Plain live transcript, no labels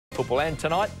football. And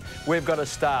tonight, we've got a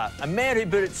star. A man who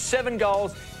booted 7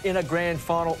 goals in a grand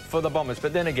final for the Bombers.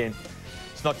 But then again,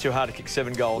 it's not too hard to kick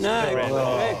 7 goals. No. In a grand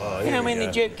final. How many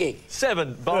did you kick?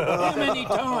 7, Bob. How many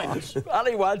times?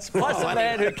 Only once. Plus a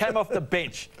man who came off the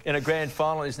bench in a grand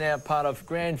final is now part of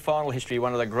grand final history,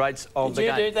 one of the greats of the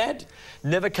game. Did you do that?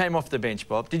 Never came off the bench,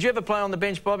 Bob. Did you ever play on the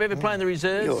bench, Bob? Ever play in the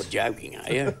reserves? You're joking,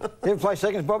 are you? You ever play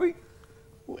seconds, Bobby?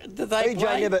 Did they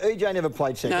play? EJ never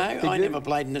played seconds. No, I never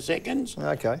played in the seconds.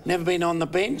 Okay. Never been on the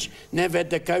bench. Never had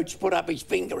the coach put up his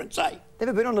finger and say...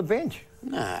 Never been on the bench?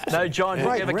 No. No giant who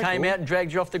Great ever came record. out and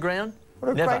dragged you off the ground?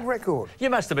 What a Never. great record. You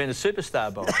must have been a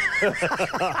superstar, Bob.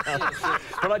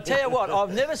 But I tell you what,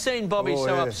 I've never seen Bobby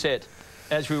so upset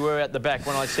as we were at the back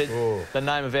when I said the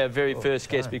name of our very first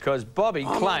guest, because Bobby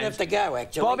claims... I might have to go,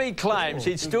 actually. Bobby claims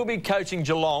he'd still be coaching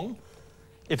Geelong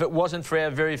if it wasn't for our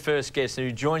very first guest, who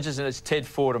joins us, and it's Ted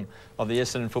Fordham of the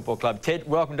Essendon Football Club. Ted,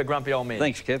 welcome to Grumpy Old Man.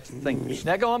 Thanks, Kev. Thank you.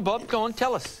 Now, go on, Bob. Go on,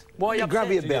 tell us. Why are you upset?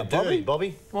 Grumpy about,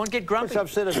 Bobby? Come on, get grumpy.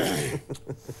 What's upset about?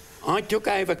 I took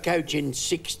over coach in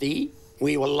 60.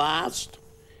 We were last.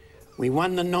 We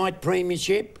won the night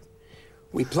premiership.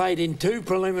 We played in 2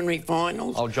 preliminary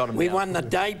finals. I'll jot 'em We down. won the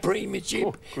day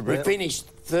premiership. We finished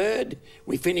 3rd.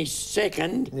 We finished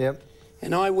 2nd. Yep.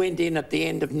 And I went in at the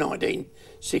end of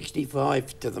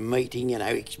 1965 to the meeting, you know,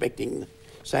 expecting to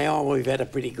say, oh, we've had a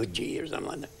pretty good year or something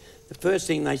like that. The first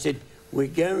thing they said, we're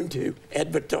going to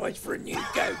advertise for a new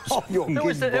coach. Who Who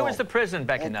was the president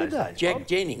back in those days? Jack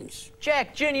Jennings.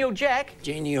 Jack, Genial Jack.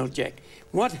 Genial Jack.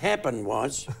 What happened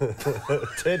was...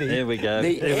 Teddy. There we go.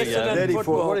 The There we go. Essendon Teddy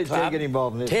Football what did Teddy Club, get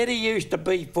involved in this? Teddy used to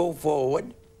be full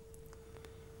forward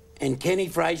and Kenny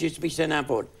Fraser used to be centre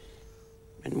forward.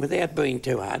 And without being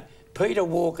too hard, Peter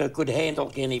Walker could handle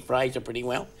Kenny Fraser pretty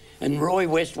well. And Roy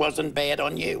West wasn't bad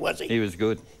on you, was he? He was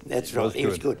good. That's right, he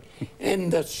was good.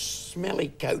 And the smelly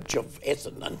coach of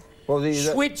Essendon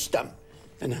switched him.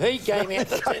 And he came out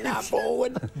to centre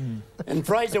forward, and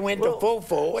Fraser went to full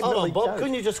forward. Hold on, Bob,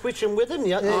 couldn't you just switch him with him?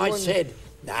 I said,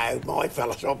 no, my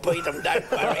fellas, I'll beat them,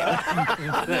 don't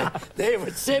worry. There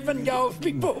were 7 goals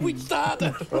before we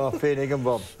started. Oh, fair dinkum,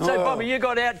 Bob. So, Bobby, you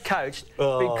got out-coached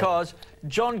because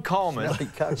John Coleman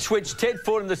switched Ted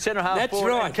Fordham to centre-half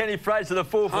forward and Kenny Fraser the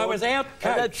full forward. I was out-coached.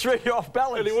 And that threw you off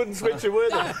balance. And he wouldn't switch him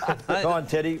with him. Go on,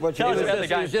 Teddy. What's Tell us your about the He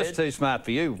game, was just Ted. too smart for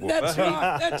you, Whooper. That's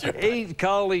right, that's right.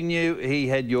 Coley knew he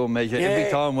had your measure every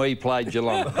time we played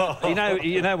Geelong.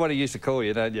 you know what he used to call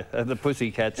you, don't you? The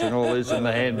Pussycats and all this, and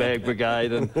the Handbag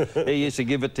Brigade, and he used to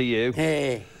give it to you.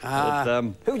 Yeah. But,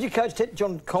 Who was your coach, Ted?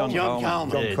 John Coleman? John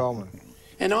Coleman. John Coleman.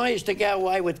 And I used to go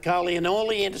away with Coley on all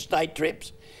the interstate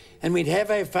trips, and we'd have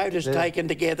our photos taken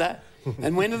together,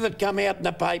 and when it'd come out in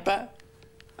the paper,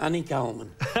 Honey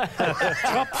Coleman.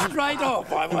 Chopped straight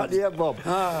off, I was. Yeah, Bob.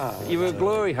 you were a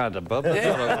glory hunter, Bob.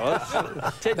 That's what it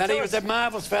was. Ted, But tell he was us- a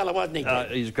marvellous fella, wasn't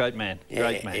he? He's a great man.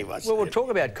 Great man. He was. Well, we'll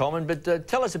talk about Coleman, but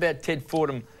tell us about Ted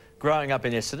Fordham growing up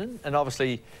in Essendon, and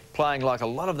obviously playing like a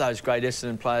lot of those great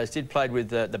Essendon players played with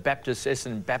the Baptist,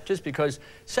 Essendon Baptist, because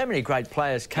so many great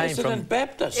players came from... Essendon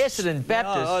Baptist. Essendon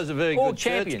Baptist. I was a very all good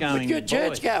champions. church-going Good boy.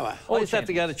 churchgoer. I used to have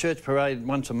to go to church parade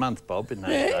once a month, Bob, in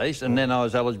those days, and then I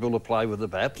was eligible to play with the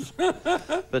Baps.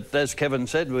 But as Kevin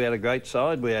said, we had a great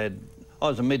side. I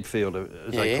was a midfielder,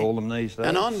 as they call them these days.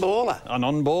 An on-baller. An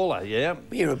on-baller, yeah.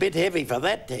 You're a bit heavy for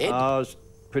that, Ted. I was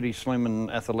pretty slim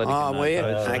and athletic Oh, in were you?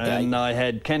 those days. Okay. And I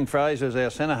had Ken Fraser as our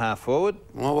centre-half forward.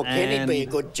 Oh, well, Kenny'd be a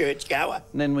And good churchgoer.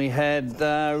 then we had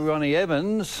Ronnie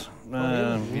Evans. You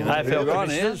know who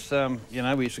Ron is. You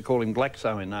know, we used to call him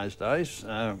Glaxo in those days.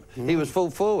 He was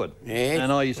full forward. Yes.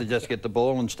 And I used to just get the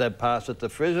ball and stab past it to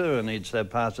Fraser, and he'd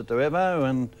stab past it to Evo,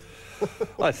 and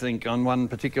I think on one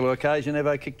particular occasion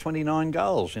Evo kicked 29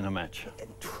 goals in a match.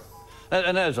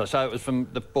 And as I say, it was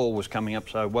the ball was coming up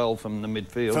so well from the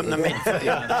midfield. From the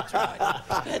midfield, that's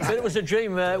right. But it was a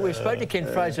dream. We've spoken to Ken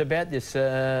Fraser about this,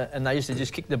 and they used to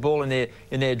just kick the ball in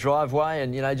their driveway,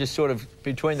 and just sort of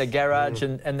between the garage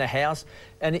and the house.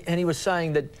 And he was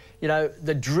saying that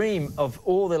the dream of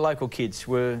all the local kids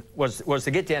was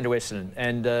to get down to Essendon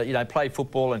and play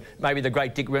football, and maybe the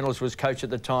great Dick Reynolds was coach at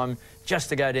the time, just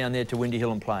to go down there to Windy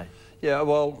Hill and play. Yeah,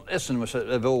 well,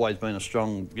 Essendon have always been a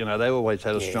strong, they always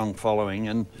had a strong following.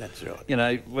 And, that's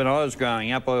right. When I was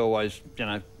growing up, I always,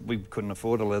 we couldn't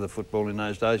afford a leather football in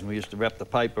those days, and we used to wrap the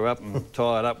paper up and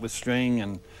tie it up with string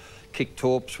and kick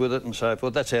torps with it and so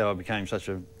forth. That's how I became such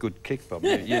a good kick, Bob.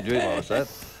 You'd realise that.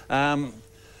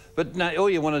 But no, all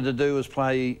you wanted to do was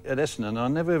play at Essendon. I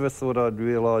never ever thought I'd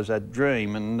realise that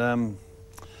dream. And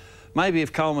maybe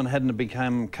if Coleman hadn't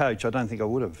become coach, I don't think I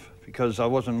would have. Because I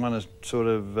wasn't one of sort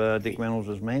of Dick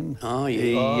Reynolds' men. Oh,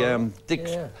 yeah.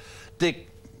 Dick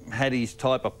had his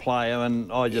type of player,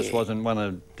 and I just wasn't one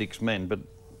of Dick's men. But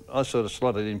I sort of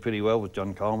slotted in pretty well with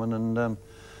John Coleman, and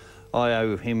I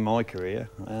owe him my career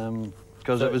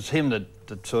because it was him that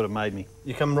sort of made me.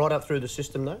 You come right up through the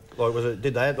system, though? Like,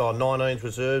 did they have 19s,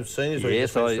 reserves, seniors?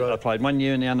 Yes, I played 1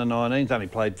 year in the under-19s, only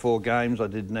played 4 games. I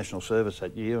did national service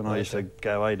that year, and I used to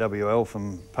go AWL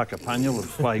from Puckapunyal and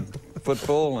play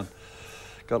football, and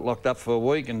got locked up for a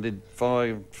week and did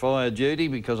fire duty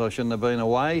because I shouldn't have been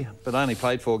away, but I only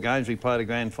played 4 games. We played a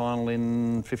grand final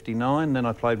in '59, then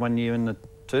I played 1 year in the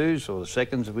 2s, or the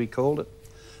 2nds as we called it.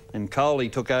 And Coley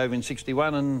took over in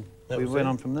 '61 and we went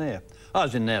on from there. I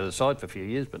was in and out of the side for a few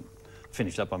years, but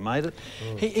finished up, I made it.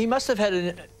 He must have had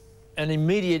an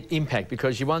immediate impact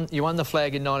because you won the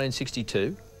flag in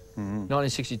 1962.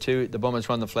 1962, the Bombers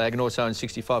won the flag, and also in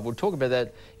 '65. We'll talk about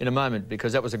that in a moment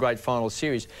because that was a great final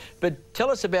series. But tell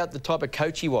us about the type of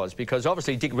coach he was, because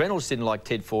obviously Dick Reynolds didn't like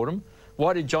Ted Fordham.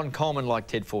 Why did John Coleman like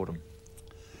Ted Fordham?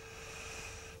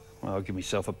 Well, I'll give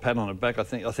myself a pat on the back. I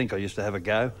think I used to have a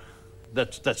go.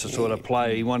 That's the sort of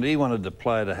player he wanted the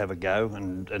player to have a go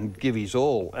and give his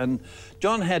all. And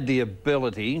John had the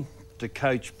ability to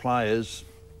coach players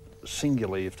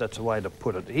singularly, if that's a way to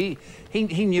put it.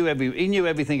 He knew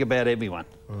everything about everyone.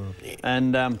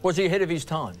 And was he ahead of his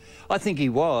time? I think he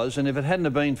was, and if it hadn't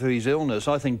have been for his illness,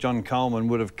 I think John Coleman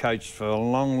would have coached for a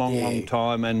long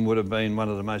time and would have been one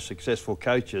of the most successful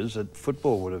coaches that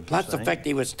football would have Plus seen. the fact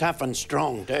he was tough and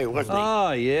strong too, wasn't he?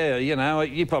 Oh, yeah, you know,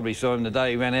 you probably saw him the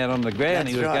day he ran out on the ground.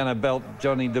 He was going to belt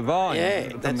Johnny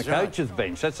Devine from the coach's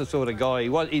bench. That's the sort of guy he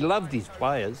was. He loved his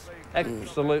players,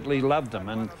 absolutely loved them.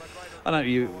 And I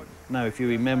don't know if you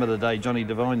remember the day Johnny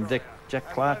Devine decked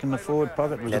Jack Clark in the forward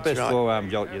pocket. It was the best forearm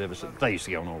jolt you'd ever seen. They used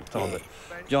to go on all the time, but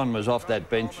John was off that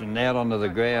bench and out onto the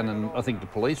ground, and I think the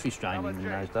police restrained him in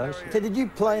those days. So did you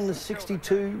play in the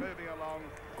 '62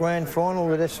 grand final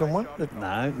with Essendon one?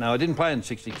 No, I didn't play in the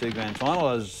 '62 grand final.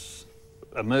 I was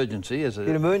emergency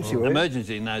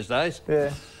emergency in those days.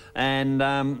 Yeah. And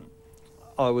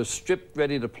I was stripped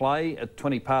ready to play at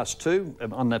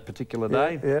 2:20 on that particular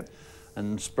day. Yeah.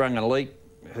 And sprung a leak,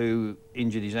 who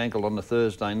injured his ankle on the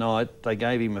Thursday night. They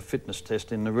gave him a fitness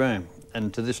test in the room.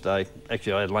 And to this day,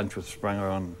 actually I had lunch with Sprunger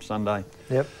on Sunday.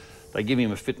 Yep. They give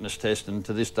him a fitness test, and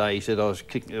to this day he said I was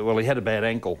kicking, well, he had a bad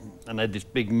ankle and had this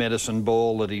big medicine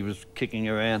ball that he was kicking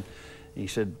around. He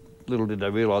said, little did they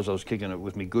realise I was kicking it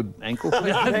with my good ankle.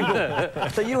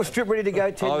 So you were stripped ready to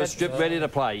go, 10 I was minutes? stripped ready to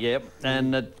play, yep.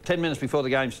 And 10 minutes before the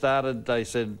game started, they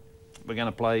said, we're going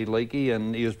to play Leakey,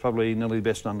 and he was probably nearly the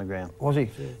best on the ground. Was he?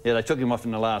 Yeah, they took him off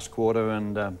in the last quarter,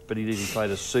 and but he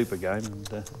played a super game.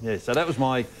 And, yeah, so that was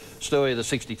my story of the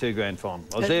 '62 grand final.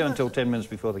 I was there until 10 minutes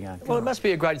before the game. Well, it must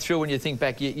be a great thrill when you think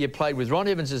back. You played with Ron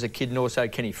Evans as a kid and also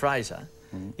Kenny Fraser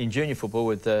in junior football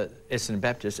with Essendon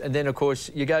Baptist, and then of course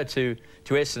you go to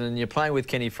Essendon and you're playing with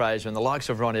Kenny Fraser and the likes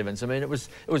of Ron Evans. I mean, it was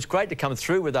great to come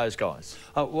through with those guys.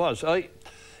 Oh, it was.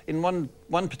 In one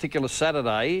particular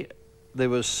Saturday, there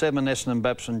was 7 Essendon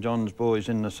Baps and John's boys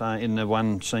in the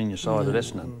one senior side at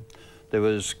Essendon. There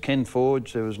was Ken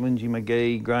Forge, there was Lindsay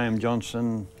McGee, Graham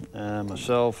Johnson,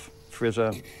 myself,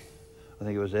 Frizzer, I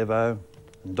think it was Evo,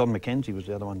 and Don McKenzie was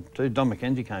the other one too. Don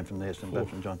McKenzie came from the Essendon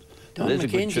Baps and John's. Don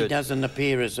McKenzie doesn't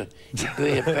appear as a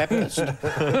Baptist.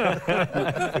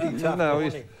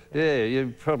 No, yeah, you're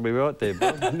probably right there,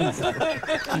 Bob.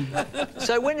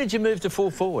 So when did you move to full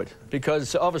forward?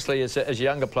 Because obviously as a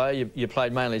younger player, you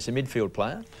played mainly as a midfield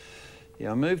player.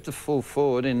 Yeah, I moved to full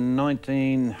forward in might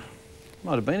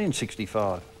have been in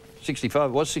 65. 65,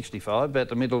 it was 65, about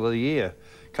the middle of the year.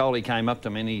 Coley came up to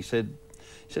me and he said,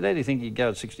 how do you think you'd go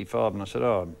at 65? And I said,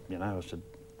 I said,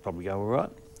 probably go all right.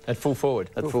 At full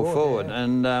forward? At full forward. Yeah.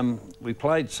 And we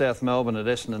played South Melbourne at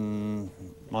Essendon,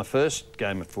 my first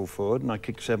game at full forward, and I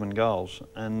kicked 7 goals.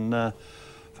 And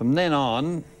from then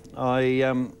on,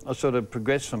 I sort of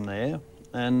progressed from there,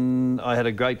 and I had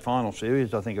a great final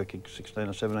series. I think I kicked 16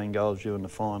 or 17 goals during the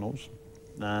finals.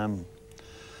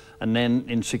 And then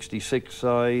in 66,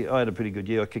 I had a pretty good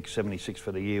year. I kicked 76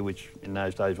 for the year, which in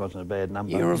those days wasn't a bad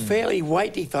number. You're a fairly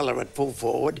weighty fella at full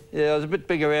forward. Yeah, I was a bit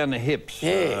big around the hips,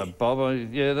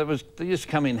 Bob. They used to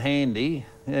come in handy.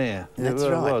 Yeah, that's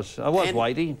right. I was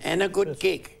weighty. And a good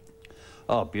kick.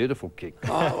 Oh, beautiful kick.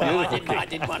 Oh, well, I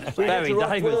didn't want to say Barry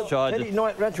Davis tried to...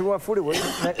 Natural right footer, was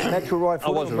he? Natural right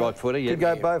footer. I was a right footer, yeah. Could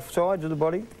go both sides of the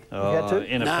body?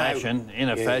 In a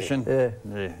fashion.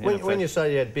 Yeah. When you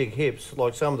say you had big hips,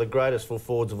 like some of the greatest full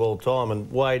forwards of all time, and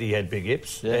Wadey had big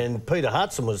hips, and Peter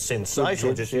Hudson was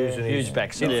sensational just using his huge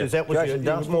back hips. Is that what you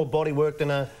was more body work than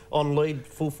a on-lead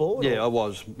full forward? Yeah, I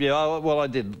was. Yeah, well, I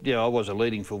did. Yeah, I was a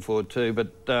leading full forward too, but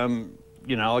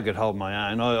you know, I could hold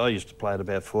my own. I used to play at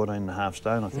about 14.5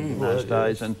 stone, I think, in those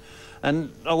days.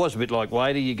 And I was a bit like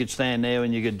Wadey. You could stand there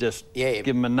and you could just give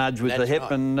them a nudge with the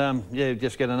hip and, yeah,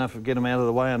 just get them out of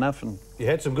the way enough. And you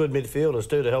had some good midfielders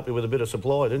too to help you with a bit of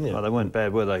supply, didn't you? Oh, they weren't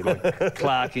bad, were they? Like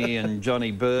Clarkey and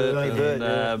Johnny Burt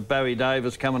and Barry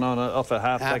Davis coming on off a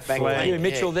half-back flank. Hugh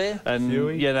Mitchell there. And,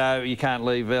 you know, you can't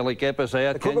leave Alec Eppers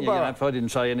out, can you? You know, if I didn't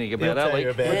say anything about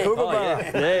Alec.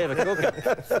 Yeah, the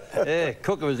Cooker. Yeah,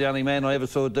 Cooker was the only man I ever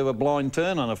saw do a blind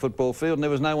turn on a football field and there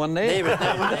was no one there. There was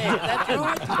no one there. That's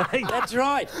right. That's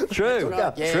right. True.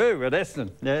 That's right, True, at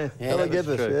Essendon. Yeah. Alec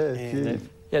Eppers, yeah.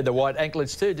 Yeah, the white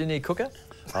anklets too, didn't he, Cooker?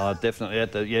 Oh,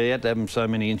 definitely. He had to have him so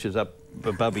many inches up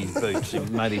above his boots. It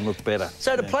made him look better.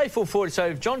 So to play full forward, so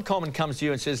if John Coleman comes to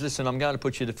you and says, listen, I'm going to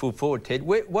put you to full forward, Ted,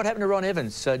 what happened to Ron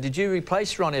Evans? Did you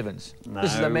replace Ron Evans? No.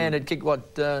 This is a man that kicked,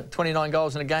 what, 29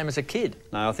 goals in a game as a kid?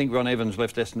 No, I think Ron Evans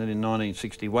left Essendon in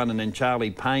 1961 and then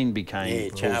Charlie Payne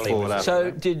became full forward.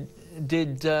 So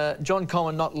did John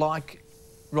Coleman not like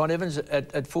Ron Evans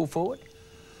at full forward?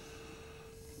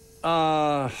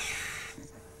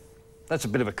 That's a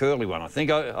bit of a curly one, I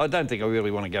think. I don't think I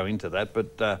really want to go into that,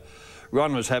 but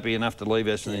Ron was happy enough to leave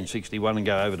Essendon in 61 and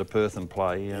go over to Perth and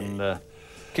play. And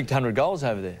kicked 100 goals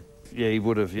over there. Yeah, he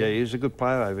would have. Yeah, he was a good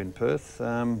player over in Perth.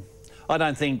 I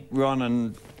don't think Ron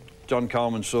and John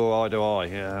Coleman saw eye to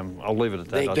eye. I'll leave it at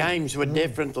that. Their games were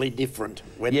definitely different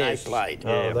when they played.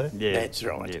 Yeah, that's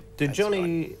right. Yeah. Did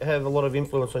Johnny have a lot of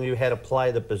influence on you how to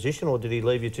play the position, or did he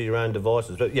leave you to your own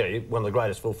devices? But yeah, one of the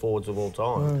greatest full forwards of all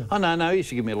time. Oh no, he used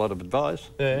to give me a lot of advice.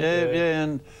 Yeah,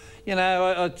 and you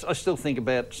know, I still think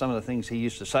about some of the things he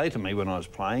used to say to me when I was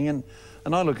playing,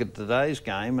 and I look at today's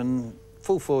game and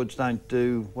full forwards don't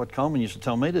do what Coleman used to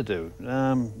tell me to do.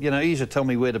 You know, he used to tell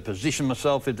me where to position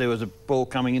myself if there was a ball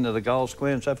coming into the goal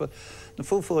square and so forth. The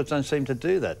full forwards don't seem to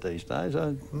do that these days.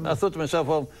 I thought to myself,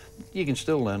 well, you can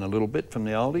still learn a little bit from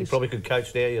the oldies. You probably could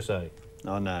coach now, you say?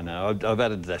 Oh, no. I've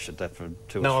had a dash at that for 2 or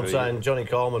 3 No, I'm years. saying Johnny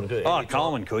Coleman could. Oh,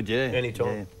 Coleman could, yeah. Any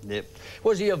time. Yeah, yep.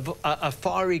 Was he a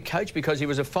fiery coach? Because he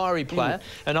was a fiery player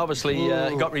and obviously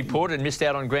got reported and missed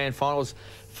out on grand finals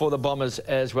for the Bombers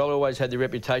as well. Always had the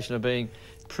reputation of being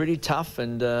pretty tough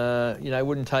and, you know,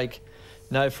 wouldn't take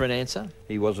no for an answer.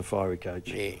 He was a fiery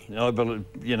coach. Yeah. I believe,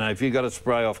 you know, if you got to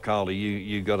spray off Coley,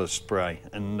 you got to spray.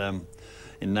 And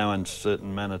in no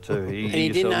uncertain manner too. He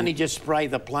didn't only just spray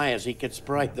the players, he could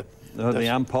spray the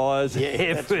umpires,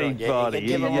 everybody. Right. He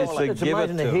used to It's give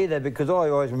amazing it to hear that, because I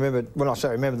always remember,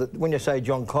 that when you say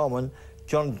John Coleman,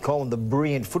 the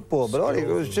brilliant footballer, but it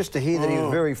was just to hear that he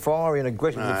was very fiery and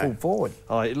aggressive as a full forward.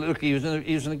 Oh, look, he was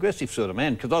an aggressive sort of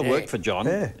man, because I worked for John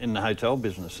in the hotel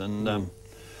business, and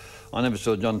I never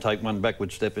saw John take one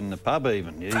backward step in the pub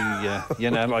even. He,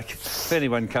 you know, like, if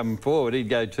anyone come forward, he'd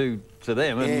go to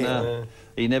them, and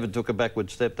he never took a backward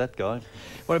step, that guy.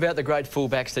 What about the great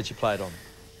fullbacks that you played on?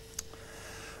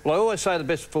 Well, I always say the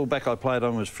best fullback I played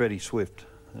on was Freddie Swift,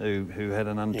 who had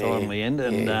an untimely end,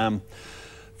 and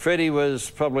Freddie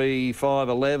was probably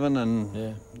 5'11"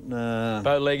 and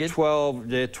bow-legged, 12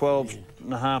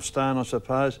 and a half stone, I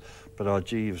suppose. But oh,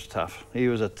 gee, he was tough. He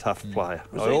was a tough player.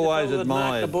 I always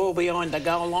admired. The ball behind the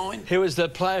goal line. He was the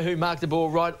player who marked the ball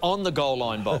right on the goal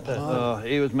line, Bob. Oh,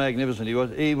 he was magnificent. He was.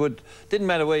 He would. Didn't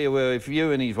matter where you were. If you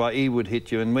were in his way, he would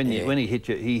hit you. And when he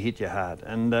hit you hard.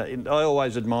 And I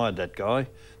always admired that guy.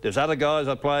 There's other guys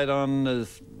I played on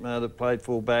that played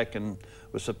full back and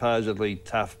were supposedly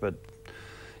tough, but.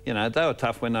 You know, they were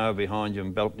tough when they were behind you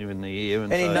and belting you in the ear.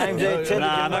 And any names there, Ted? No,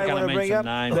 I'm not going to mention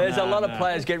names. There's a lot of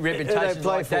players get reputations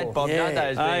like that, Bob, don't they?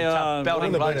 As being tough,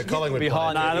 belting blokes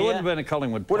behind you. No, there wouldn't have been a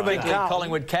Collingwood player. Would have been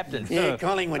Collingwood captain. Yeah,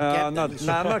 Collingwood captain.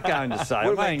 No, I'm not going to say.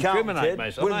 I may incriminate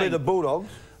myself. Wouldn't be the Bulldogs.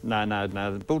 No,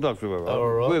 the Bulldogs were all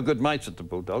right. We were good mates at the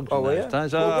Bulldogs in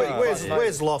those days.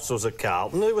 Where's Lofts was at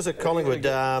Carlton? Who was at Collingwood?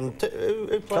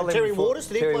 Terry Waters?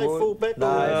 Did he play full-back?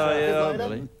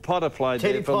 No, Potter played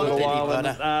there for a little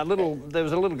while. There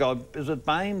was a little guy, is it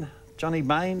Bain? Johnny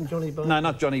Bain? No,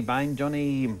 not Johnny Bain.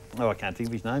 Johnny... Oh, I can't think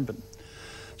of his name, but...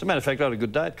 As a matter of fact, I had a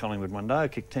good day at Collingwood one day. I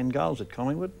kicked 10 goals at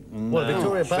Collingwood. What,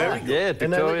 Victoria Park? Yeah,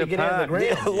 Victoria Park.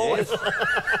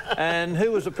 Yeah. And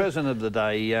who was the president of the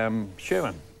day?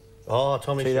 Sherwin. Oh,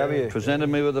 Tommy Shaw. Presented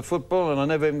me with the football, and I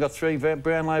never even got 3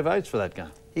 Brownlow votes for that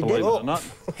game. He believe did? it or not.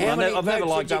 How many I've never votes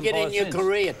liked did you get in your since.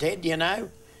 career, Ted, you know?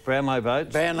 Brownlow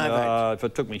votes? Brownlow votes.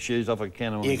 If I took my shoes off, I could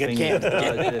count them on You my could fingers.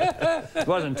 count. It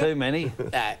wasn't too many.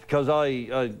 No. Because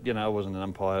I wasn't an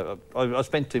umpire. I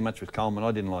spent too much with Coleman.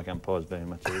 I didn't like umpires very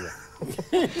much either.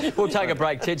 We'll take a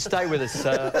break, Ted. Stay with us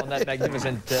on that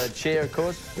magnificent chair, of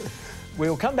course.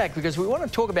 We'll come back because we want to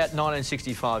talk about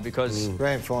 1965 because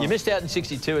Grand final. you missed out in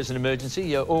 62 as an emergency.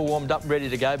 You're all warmed up, ready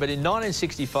to go. But in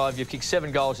 1965, you've kicked 7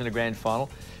 goals in a grand final.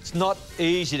 It's not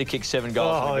easy to kick 7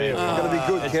 goals in a grand final. Got to be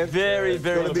good, Kev. It's very,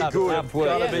 very tough. Got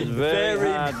to be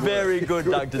very, very good,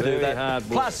 Doug, to do that.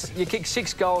 Plus, you kicked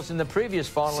 6 goals in the previous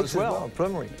final as well.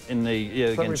 Primary. In the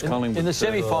against Collingwood. In the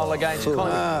semi-final against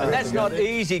Collingwood. And that's not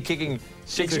easy, kicking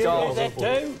 6 goals. That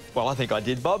too? Well, I think I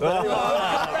did, Bob. We're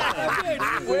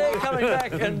coming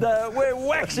back and we're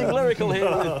waxing lyrical here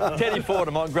with Teddy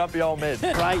Fordham on Grumpy Old Men.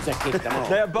 Fraser kicked them all.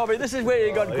 Now, Bobby, this is where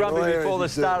you got grumpy before the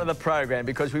start of the program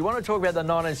because we want to talk about the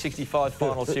 1965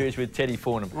 final series with Teddy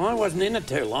Fordham. Well, I wasn't in it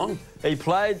too long. He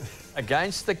played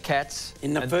against the Cats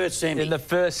In the first semi. In the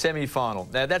first semi-final.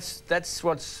 Now, that's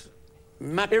what's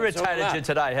Muck was all irritated up. you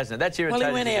today, hasn't it? That's irritated Well,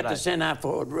 he went you out today. to centre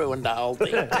forward, ruined the whole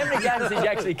thing. How many games did you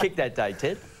actually kick that day,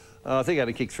 Ted? I think I had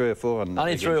to kick 3 or 4.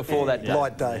 Only 3 or 4 that day.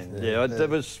 Light day. Yeah, it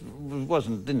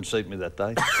didn't suit me that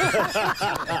day.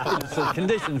 So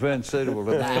conditions weren't suitable.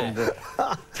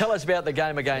 Tell us about the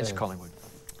game against Collingwood.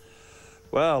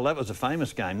 Well, that was a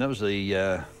famous game. That was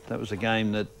the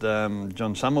game that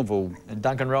John Somerville And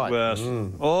Duncan Wright. was.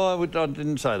 Oh, I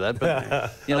didn't say that,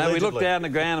 but you know, we looked Allegedly. down the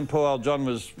ground and poor old John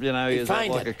was, you know, he was out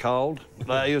fainted. like a cold.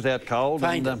 He was out cold.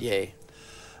 Fainted, and, yeah.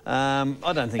 I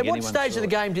don't think At what anyone stage saw of the it.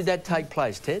 game did that take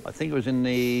place, Ted? I think it was in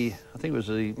the. I think it was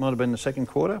the. Might have been the second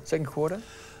quarter. Second quarter?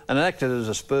 And it acted as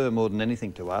a spur more than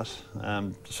anything to us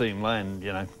to see him land,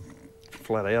 you know,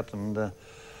 flat out. And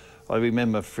I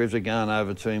remember Frizzer going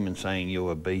over to him and saying,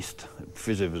 "You're a beast."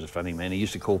 Frizzer was a funny man. He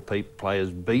used to call players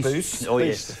beasts. Beasts? Oh,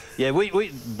 Beast. yes. Yeah,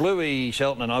 Bluey,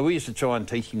 Shelton and I, we used to try and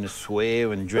teach him to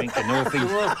swear and drink and all things,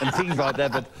 and things like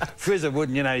that. But Frizzer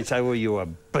wouldn't, you know, he'd say, "Well, you're a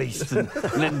beast." And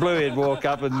then Bluey would walk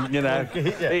up and, you know,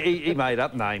 he made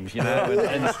up names, you know,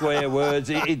 and swear words.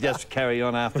 He'd just carry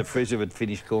on after Frizzer would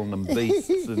finish calling them beasts.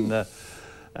 And,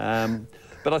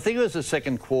 but I think it was the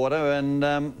second quarter,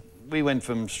 and we went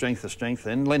from strength to strength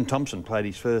then. Len Thompson played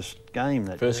his first game.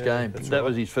 First game. That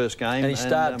was his first game. And he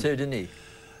starred too, didn't he?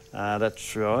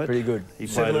 That's right. Pretty good. He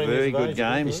played a 17 very years of good age,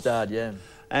 game. He starred, yeah.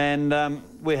 And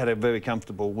we had a very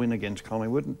comfortable win against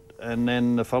Collingwood. And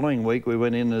then the following week we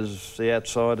went in as the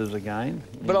outsiders again.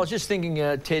 But I was just thinking,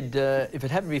 Ted, if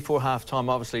it happened before half-time,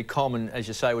 obviously Coleman, as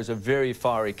you say, was a very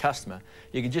fiery customer.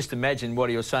 You could just imagine what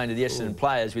he was saying to the Essendon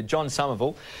players with John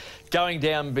Somerville going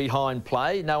down behind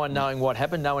play, no one knowing what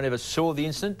happened, no one ever saw the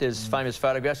incident. There's famous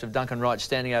photographs of Duncan Wright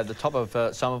standing over the top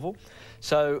of Somerville.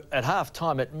 So at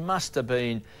half-time it must have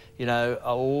been, you know,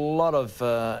 a lot of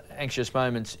anxious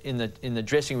moments in the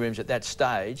dressing rooms at that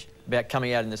stage about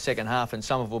coming out in the second half and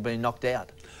Somerville being knocked out.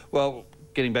 Well,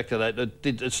 getting back to that,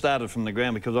 it started from the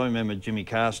ground because I remember Jimmy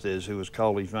Carstairs, who was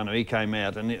Coley's runner, he came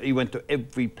out and he went to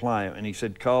every player and he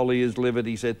said, "Coley is livid."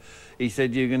 He said,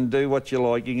 "You can do what you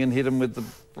like. You can hit him with the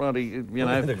bloody, you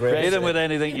know, hit him with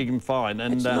anything you can find."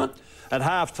 And at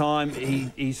half-time,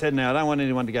 he said, "Now, I don't want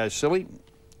anyone to go silly.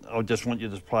 I just want you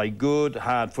to play good,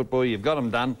 hard football. You've got them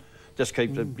done. Just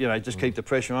keep the, you know, just keep the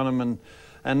pressure on them."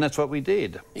 And that's what we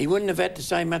did. He wouldn't have had to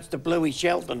say much to Bluey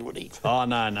Shelton, would he? Oh,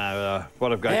 no.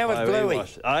 What a great How was player Bluey? he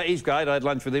was. He's great. I had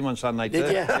lunch with him on Sunday too. Did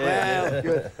you? Yeah.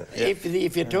 Well,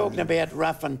 if you're talking about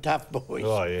rough and tough boys,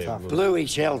 Oh, yeah. Bluey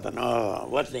Shelton, oh,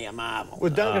 wasn't he a marvel?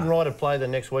 Would Duncan Wright have played the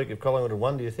next week if Collingwood had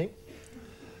won, do you think?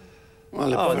 Well,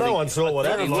 No one saw what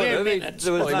happened. Very Like, few minutes.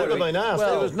 There was He wouldn't have been asked.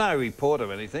 there was no report of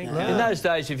anything. In those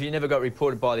days, if you never got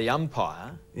reported by the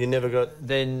umpire, You never got...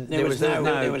 then There was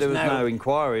no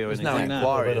inquiry or anything. no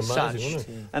inquiry That'd as have such. been amazing,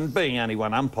 wouldn't it? And being only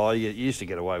one umpire, you used to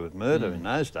get away with murder in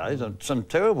those days. And some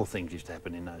terrible things used to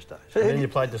happen in those days. And then you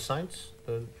played the Saints.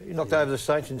 You knocked over the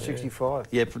Saints in 65.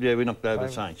 Yeah, we knocked over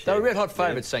the Saints. They were yeah. red hot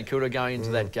favourites, St Kilda, going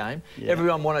into that game.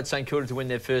 Everyone wanted St Kilda to win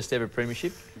their first ever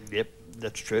premiership. Yep,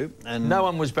 that's true. And No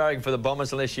one was barracking for the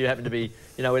Bombers unless you happened to be,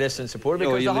 you know, an Essendon supporter,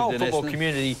 because you the whole lived in football Essendon.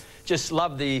 community just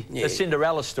loved the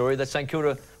Cinderella story that St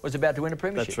Kilda was about to win a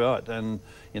premiership. That's right. And,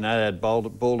 you know, they had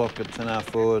Baldock at centre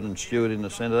half-forward and Stewart in the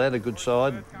centre. They had a good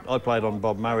side. I played on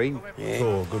Bob Murray.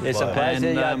 Oh, good There's some player. players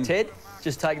there, And, Ted,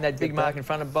 just taking that big mark in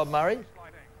front of Bob Murray.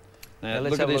 Now,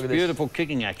 let's look have at a this look at this. beautiful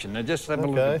kicking action. Now, just have a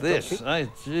look Okay. at this. Hey,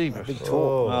 jeebus.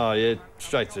 Oh, yeah,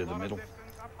 straight through the middle.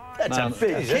 That's No, a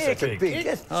big that's kick. a big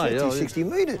That's Oh, yeah, 60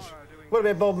 metres. What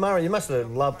about Bob Murray? You must have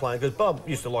loved playing, because Bob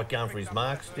used to like going for his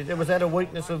marks. Was that a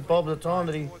weakness of Bob at the time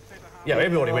that he... Yeah,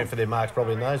 everybody went for their marks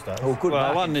probably in those days. Oh, good Well,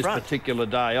 mark on in this front. particular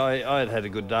day, I had a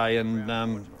good day,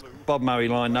 and Bob Murray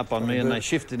lined up on me, and they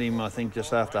shifted him, I think,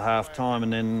 just after half-time,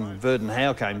 and then Verdon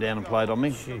Howe came down and played on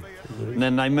me. And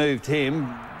then they moved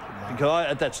him Because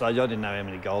at that stage I didn't know how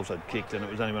many goals I'd kicked, and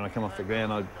it was only when I come off the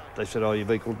ground they said, "Oh,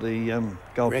 you've equalled the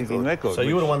goal-kicking record." So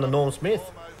you would have won the Norm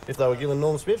Smith if they were giving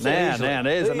Norm Smith. Now,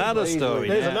 there's another story.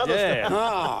 There's another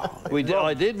story.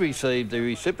 I did receive the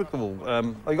reciprocal.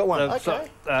 Oh, you got one?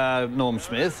 Okay. Norm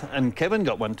Smith, and Kevin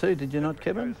got one too. Did you not,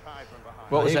 Kevin?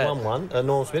 What was that? He won one.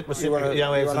 Norm Smith was you won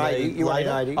 80. You won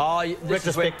 80. Oh,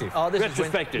 retrospective.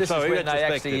 This is when they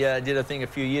actually did a thing a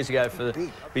few years ago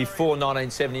before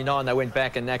 1979. They went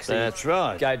back and actually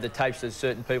gave the tapes to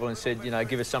certain people and said, you know,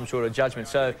 give us some sort of judgment.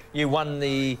 So you won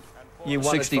the. You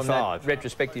won 65. It from that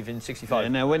retrospective in 65. Yeah,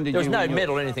 now when did there was no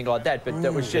medal or anything like that, but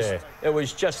it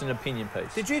was just an opinion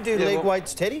piece. Did you do leg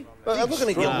weights, Teddy? I'm looking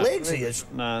at your legs here.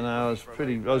 No, I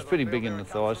was pretty big in the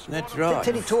thighs. That's right.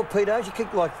 Teddy torpedoes. You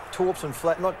kicked like torps and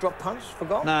flat, not drop punts for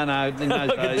goal. No, in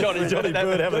those days. Johnny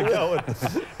Bird having a go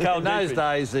at. In those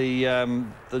days, the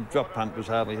drop punt was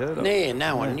hardly heard of. Yeah,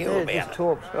 no one knew about it.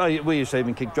 Torps. Oh, we used to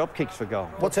even kick drop kicks for goal.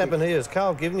 What's happened here? Is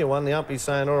Carl giving you one? The umpy's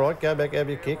saying, "All right, go back, have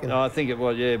your kick." And I think it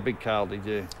was, big Carl did,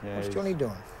 yeah. What's Johnny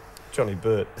doing? Johnny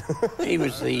Burt. He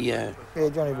was the... Yeah,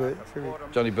 Johnny Burt.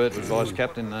 Johnny Burt was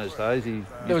vice-captain in those days.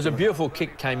 There was a beautiful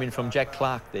kick came in from Jack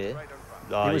Clark there.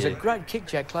 Oh, it was a great kick,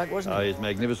 Jack Clark, wasn't he? Oh, he's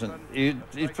magnificent.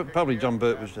 Probably John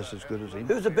Burt was just as good as him.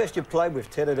 Who's the best you played with,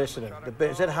 Ted, at Essendon?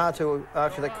 Is that hard to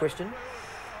answer that question?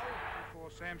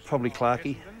 Probably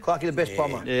Clarkie. Clarkie, the best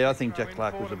bomber? Yeah, I think Jack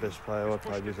Clark was the best player I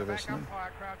played with at Essendon.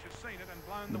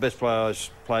 The best player I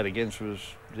played against was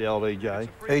the old EJ.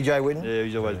 EJ Whitten? Yeah,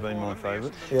 he's always been my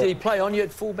favourite. Yeah. Did he play on you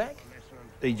at fullback?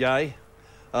 EJ.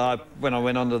 When I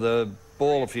went onto the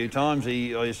ball a few times, I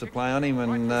used to play on him,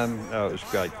 and it was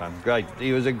great fun. Great.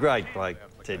 He was a great bloke,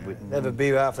 Ted Whitten. Have a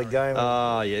beer after the game?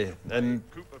 Oh, yeah. And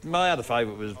my other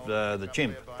favourite was the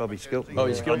chimp, Bobby Skilton.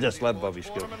 I just loved Bobby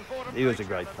Skilton. He was a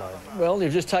great player. Well,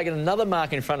 you've just taken another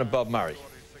mark in front of Bob Murray.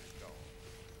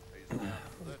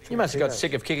 You must have got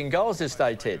sick of kicking goals this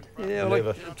day, Ted. Yeah,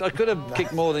 well, I could have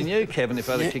kicked more than you, Kevin, if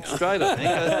I'd have kicked straight, I think.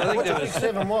 I think there was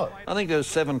 7 what? I think there was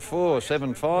 7-4,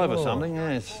 7-5 or something,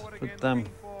 yes. But,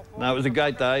 no, it was a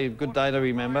great day, a good day to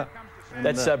remember. And,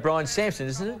 that's Brian Sampson,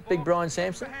 isn't it? Big Brian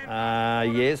Sampson?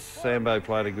 Yes, Sambo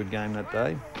played a good game that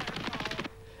day.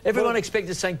 Everyone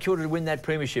expected St Kilda to win that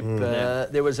premiership.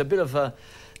 There was a bit of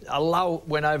a lull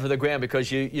went over the ground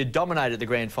because you dominated the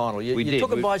grand final. You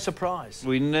took it by surprise.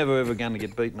 We never ever going to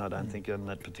get beaten, I don't think, on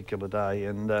that particular day.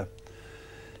 And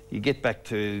you get back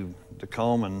to the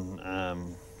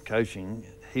Coleman coaching.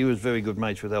 He was very good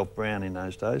mates with Alf Brown in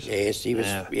those days. Yes, he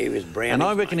was Brown. And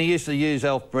I reckon he used to use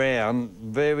Alf Brown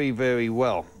very, very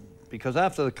well, because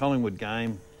after the Collingwood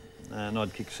game, and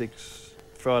I'd kick 6.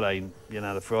 Friday,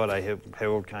 the Friday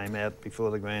Herald came out before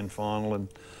the grand final, and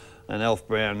Alf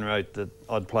Brown wrote that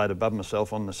I'd played above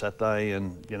myself on the Saturday,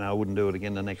 and I wouldn't do it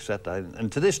again the next Saturday.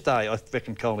 And to this day, I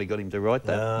reckon Coley got him to write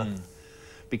that,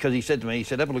 because he said to me, he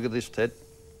said, "Have a look at this, Ted."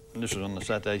 And this was on the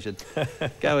Saturday. He said,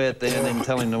 "Go out there and then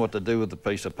tell him what to do with the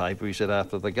piece of paper." He said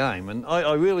after the game, and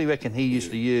I really reckon he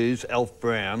used to use Alf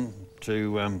Brown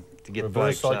to get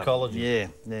reverse psychology.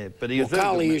 Yeah. But he was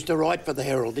Carly used to write for the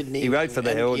Herald, didn't he? He wrote for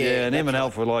the Herald, and him and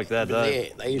Alf were like that.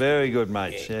 Very good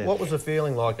mates. Yeah. What was the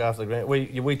feeling like after the grand?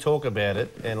 We talk about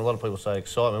it, and a lot of people say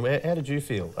excitement. How did you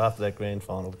feel after that grand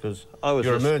final? Because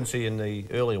your emergency in the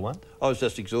earlier one. I was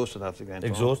just exhausted after the grand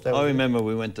final. Exhausted. I remember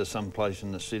we went to some place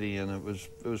in the city, and it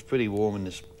was pretty warm in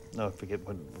this. I forget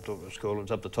what it was called. It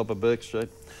was up the top of Burke Street,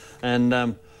 and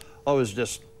I was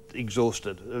just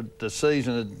exhausted. The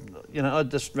season, I'd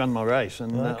just run my race,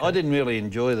 and I didn't really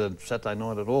enjoy the Saturday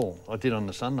night at all. I did on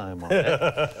the Sunday, I might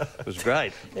add. It was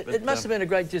great. It must have been a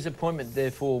great disappointment,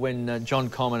 therefore, when John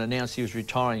Coleman announced he was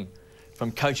retiring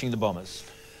from coaching the Bombers.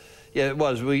 Yeah, it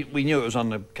was. We knew it was on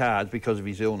the cards because of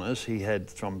his illness. He had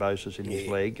thrombosis in his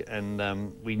leg,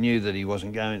 and we knew that he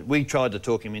wasn't going. We tried to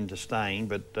talk him into staying,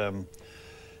 but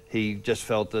he just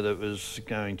felt that it was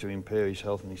going to impair his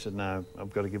health, and he said, "No,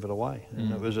 I've got to give it away."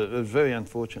 And it was very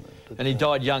unfortunate. And he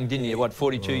died young, didn't he? What,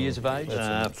 42 years of age?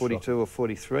 42 or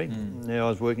 43. Yeah, I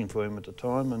was working for him at the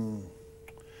time, and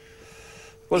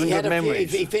wasn't good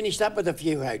memories. He finished up with a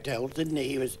few hotels, didn't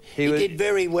he? He did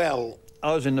very well.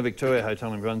 I was in the Victoria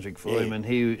Hotel in Brunswick for him, and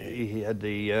he had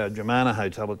the Germana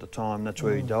Hotel at the time. That's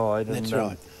where he died. And, that's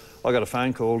right. I got a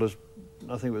phone call. I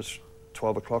think it was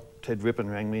 12 o'clock. Ted Rippon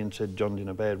rang me and said John's in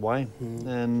a bad way.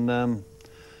 And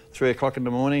 3 o'clock in the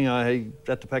morning, I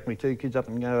had to pack my 2 kids up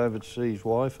and go over to see his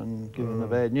wife and give him the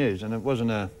bad news. And it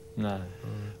wasn't a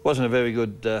very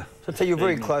good. So you were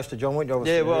very close to John, weren't you?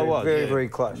 Yeah, well, I was. Very, very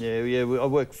close. Yeah. I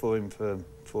worked for him for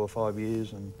 4 or 5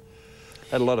 years and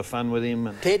had a lot of fun with him.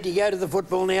 And Ted, do you go to the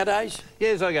football nowadays?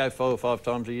 Yes, I go 4 or 5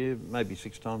 times a year, maybe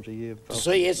 6 times a year. To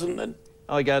see Essendon?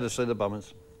 I go to see the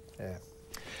Bombers. Yeah.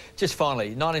 Just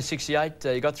finally, 1968,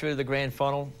 you got through to the grand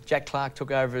final. Jack Clark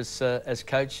took over as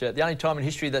coach. The only time in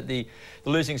history that the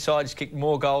losing side has kicked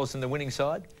more goals than the winning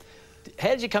side. How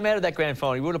did you come out of that grand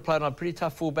final? You would have played on a pretty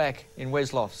tough full-back in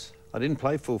Wes Lofts. I didn't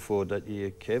play full forward that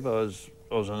year, Kev. I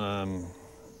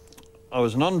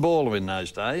was an on-baller in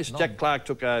those days. Jack Clark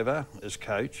took over as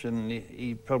coach, and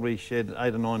he probably shed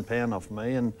 8 or 9 pound off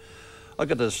me. And I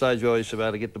got to the stage where I used to be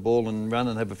able to get the ball and run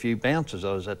and have a few bounces.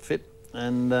 I was that fit.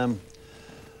 And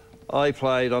I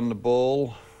played on the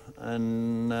ball,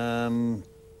 and Ron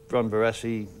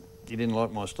Barassi, he didn't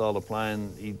like my style of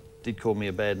playing. He did call me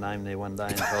a bad name there one day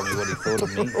and told me what he thought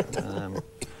of me.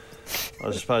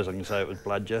 I suppose I can say it was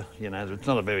bludger. You know, it's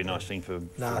not a very nice thing for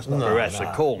Barassi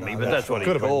to call me, but that's what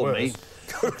he called me.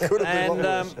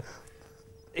 And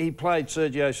he played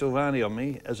Sergio Silvani on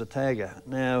me as a tagger.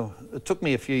 Now, it took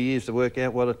me a few years to work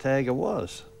out what a tagger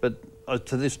was, but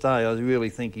to this day, I really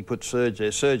think he put Serge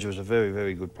there. Serge was a very,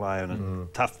 very good player and a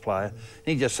tough player.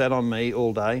 He just sat on me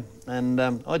all day, and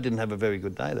I didn't have a very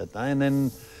good day that day. And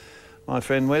then my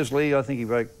friend Wesley, I think he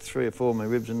broke 3 or 4 of my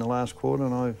ribs in the last quarter,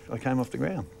 and I came off the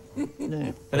ground. Yeah.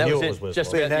 And that was it,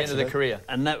 just about the end of the career.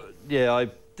 And that, yeah, I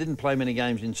didn't play many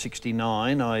games in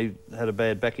 '69. I had a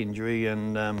bad back injury,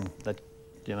 and that,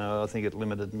 you know, I think it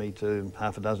limited me to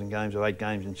half a dozen games or 8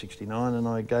 games in '69, and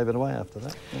I gave it away after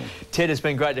that. Yeah. Ted, it's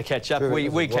been great to catch up.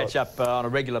 We catch up on a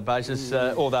regular basis.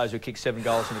 All those who kick 7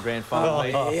 goals in the grand final.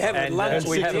 We have a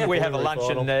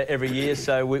luncheon every year,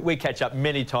 so we catch up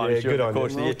many times during the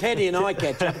course of the year. Teddy and I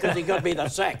catch up because he got me the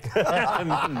sack.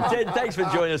 Ted, thanks for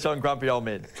joining us on Grumpy Old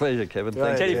Men. Pleasure, Kevin.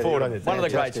 Teddy Fordham, one of the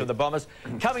greats of the Bombers.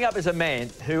 Coming up is a man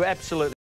who absolutely